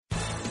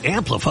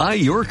Amplify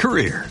your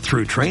career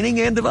through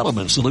training and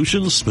development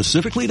solutions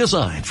specifically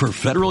designed for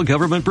federal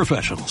government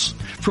professionals.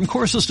 From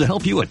courses to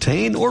help you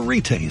attain or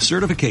retain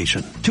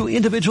certification, to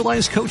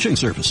individualized coaching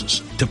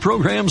services, to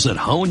programs that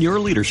hone your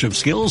leadership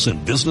skills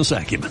and business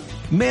acumen,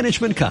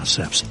 Management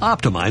Concepts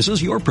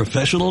optimizes your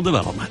professional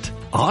development.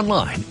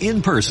 Online,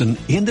 in person,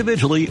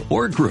 individually,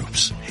 or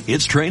groups,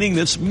 it's training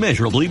that's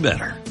measurably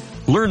better.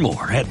 Learn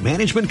more at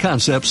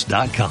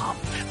managementconcepts.com.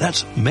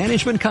 That's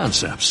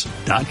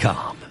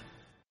managementconcepts.com.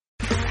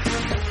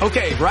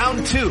 Okay,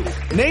 round two.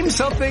 Name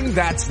something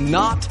that's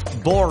not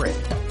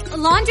boring. A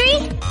laundry?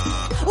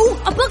 Ooh,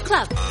 a book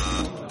club.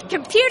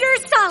 Computer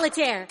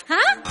solitaire,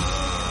 huh?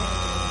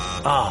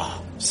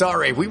 Ah, oh,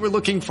 sorry, we were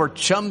looking for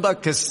Chumba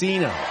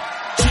Casino.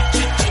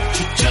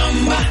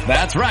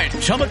 That's right,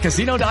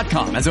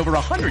 ChumbaCasino.com has over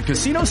 100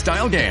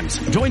 casino-style games.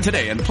 Join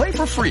today and play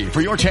for free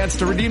for your chance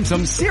to redeem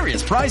some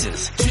serious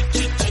prizes.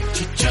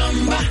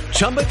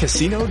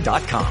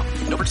 ChumbaCasino.com.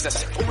 No purchase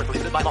necessary. Void where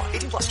prohibited by law.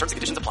 18+ terms and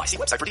conditions apply. See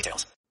website for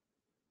details.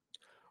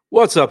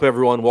 What's up,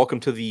 everyone? Welcome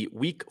to the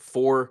Week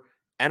 4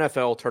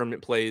 NFL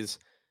Tournament Plays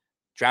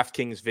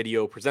DraftKings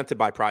video presented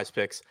by Prize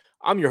Picks.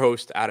 I'm your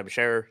host, Adam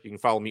Scherer. You can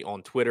follow me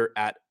on Twitter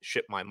at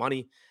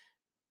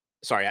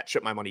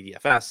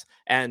ShipMyMoneyDFS.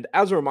 And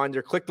as a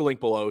reminder, click the link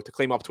below to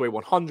claim up to a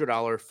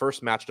 $100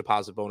 first match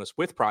deposit bonus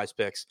with Prize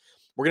Picks.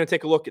 We're going to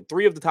take a look at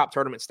 3 of the top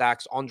tournament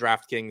stacks on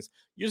DraftKings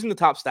using the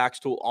top stacks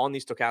tool on the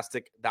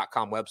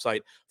Stokastic.com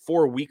website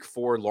for Week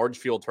 4 large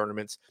field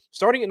tournaments.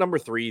 Starting at number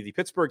 3, the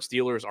Pittsburgh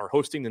Steelers are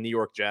hosting the New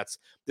York Jets.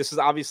 This is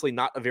obviously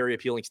not a very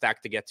appealing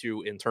stack to get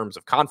to in terms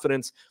of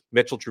confidence.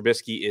 Mitchell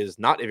Trubisky is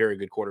not a very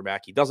good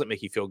quarterback. He doesn't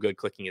make you feel good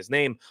clicking his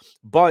name,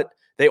 but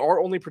they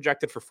are only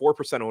projected for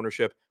 4%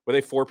 ownership with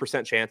a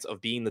 4% chance of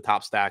being the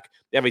top stack.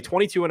 They have a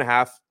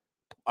 22.5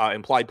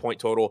 implied point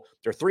total.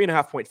 They're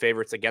 3.5-point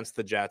favorites against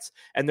the Jets.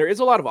 And there is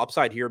a lot of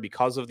upside here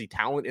because of the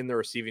talent in the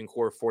receiving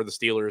core for the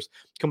Steelers,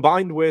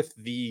 combined with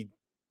the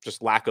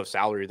just lack of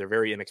salary. They're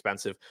very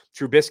inexpensive.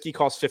 Trubisky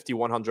costs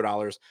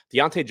 $5,100.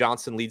 Deontay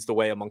Johnson leads the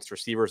way amongst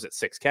receivers at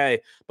 $6K.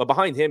 But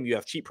behind him, you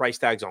have cheap price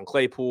tags on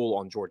Claypool,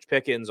 on George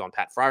Pickens, on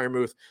Pat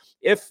Freiermuth.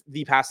 If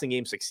the passing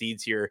game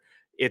succeeds here,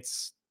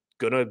 it's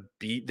gonna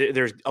be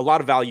there's a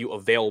lot of value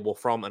available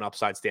from an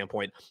upside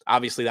standpoint.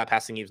 Obviously, that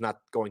passing game is not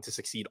going to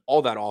succeed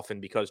all that often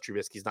because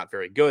Trubisky is not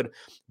very good.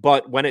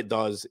 But when it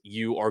does,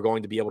 you are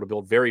going to be able to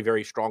build very,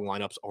 very strong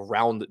lineups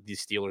around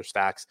these Steelers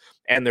stacks,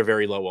 and they're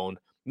very low owned.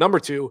 Number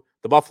 2,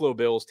 the Buffalo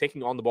Bills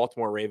taking on the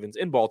Baltimore Ravens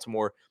in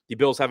Baltimore. The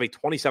Bills have a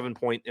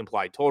 27-point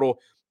implied total.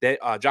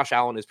 Josh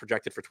Allen is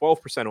projected for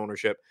 12%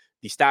 ownership.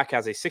 The stack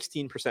has a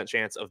 16%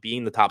 chance of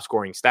being the top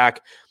scoring stack.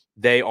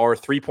 They are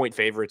 3-point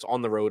favorites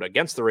on the road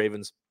against the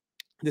Ravens.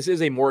 This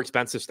is a more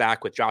expensive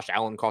stack with Josh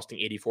Allen costing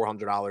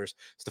 $8,400.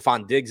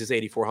 Stephon Diggs is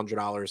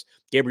 $8,400.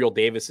 Gabriel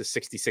Davis is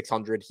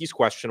 $6,600. He's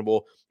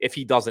questionable. If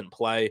he doesn't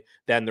play,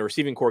 then the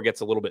receiving core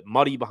gets a little bit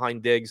muddy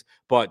behind Diggs,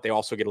 but they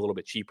also get a little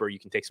bit cheaper. You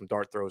can take some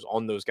dart throws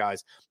on those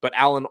guys. But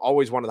Allen,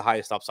 always one of the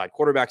highest upside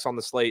quarterbacks on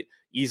the slate.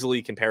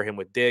 Easily compare him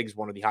with Diggs,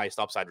 one of the highest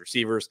upside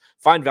receivers.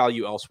 Find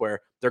value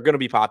elsewhere. They're going to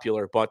be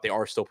popular, but they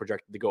are still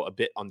projected to go a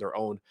bit under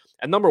owned.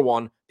 And number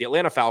 1, the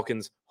Atlanta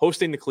Falcons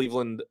hosting the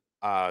Cleveland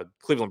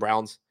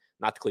Browns.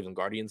 Not the Cleveland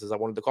Guardians, as I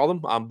wanted to call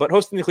them, but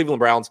hosting the Cleveland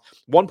Browns,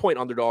 1-point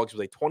underdogs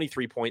with a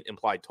 23-point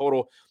implied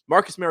total.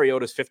 Marcus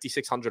Mariota is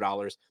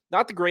 $5,600.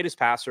 Not the greatest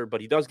passer, but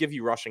he does give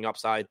you rushing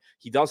upside.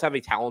 He does have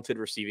a talented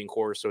receiving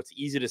core, so it's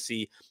easy to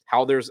see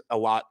how there's a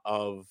lot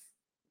of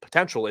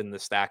potential in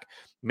this stack.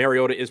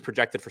 Mariota is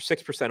projected for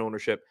 6%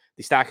 ownership.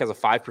 The stack has a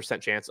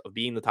 5% chance of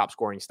being the top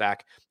scoring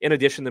stack. In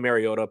addition to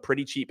Mariota,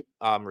 pretty cheap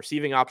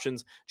receiving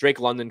options. Drake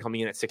London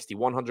coming in at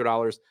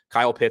 $6,100.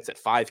 Kyle Pitts at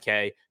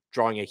 $5K.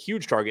 Drawing a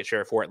huge target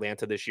share for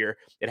Atlanta this year.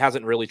 It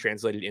hasn't really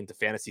translated into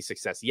fantasy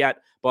success yet,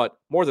 but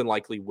more than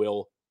likely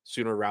will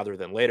sooner rather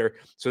than later.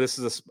 So this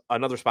is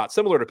another spot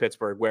similar to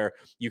Pittsburgh where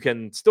you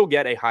can still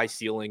get a high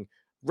ceiling,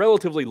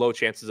 relatively low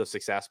chances of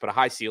success, but a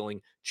high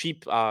ceiling,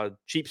 cheap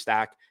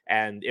stack.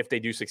 And if they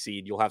do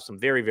succeed, you'll have some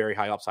very, very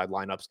high upside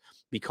lineups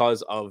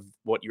because of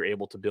what you're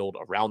able to build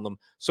around them.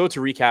 So to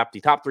recap,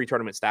 the top 3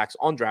 tournament stacks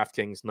on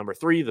DraftKings: number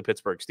 3, the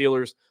Pittsburgh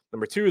Steelers;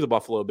 number 2, the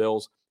Buffalo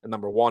Bills; and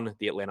number 1,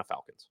 the Atlanta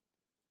Falcons.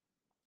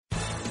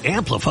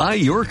 Amplify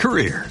your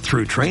career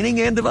through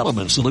training and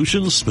development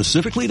solutions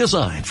specifically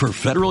designed for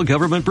federal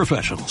government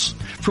professionals.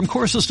 From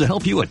courses to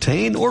help you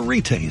attain or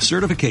retain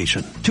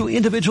certification, to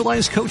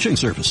individualized coaching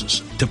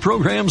services, to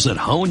programs that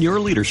hone your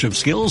leadership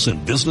skills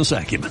and business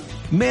acumen,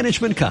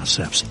 Management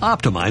Concepts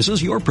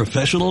optimizes your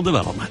professional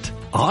development.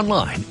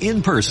 Online,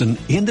 in person,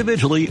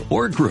 individually,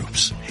 or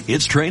groups,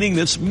 it's training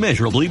that's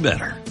measurably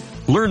better.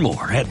 Learn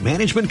more at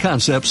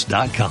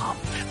managementconcepts.com.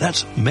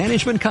 That's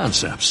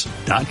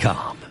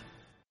managementconcepts.com.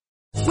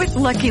 With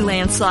Lucky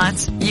Land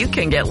Slots, you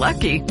can get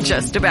lucky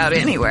just about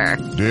anywhere.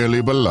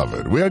 Dearly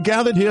beloved, we are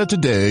gathered here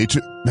today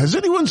to... Has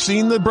anyone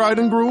seen the bride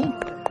and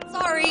groom?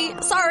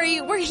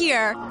 Sorry, we're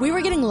here. We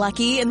were getting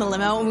lucky in the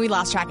limo and we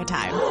lost track of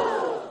time.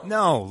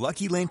 No,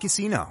 Lucky Land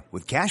Casino,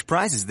 with cash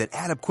prizes that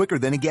add up quicker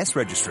than a guest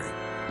registry.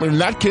 In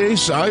that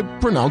case, I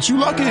pronounce you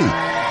lucky.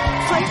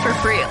 Play for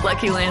free at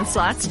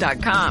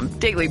LuckyLandSlots.com.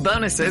 Daily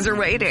bonuses are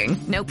waiting.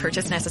 No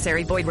purchase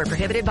necessary. Void where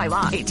prohibited by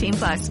law.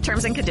 18+.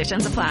 Terms and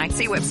conditions apply.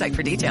 See website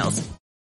for details.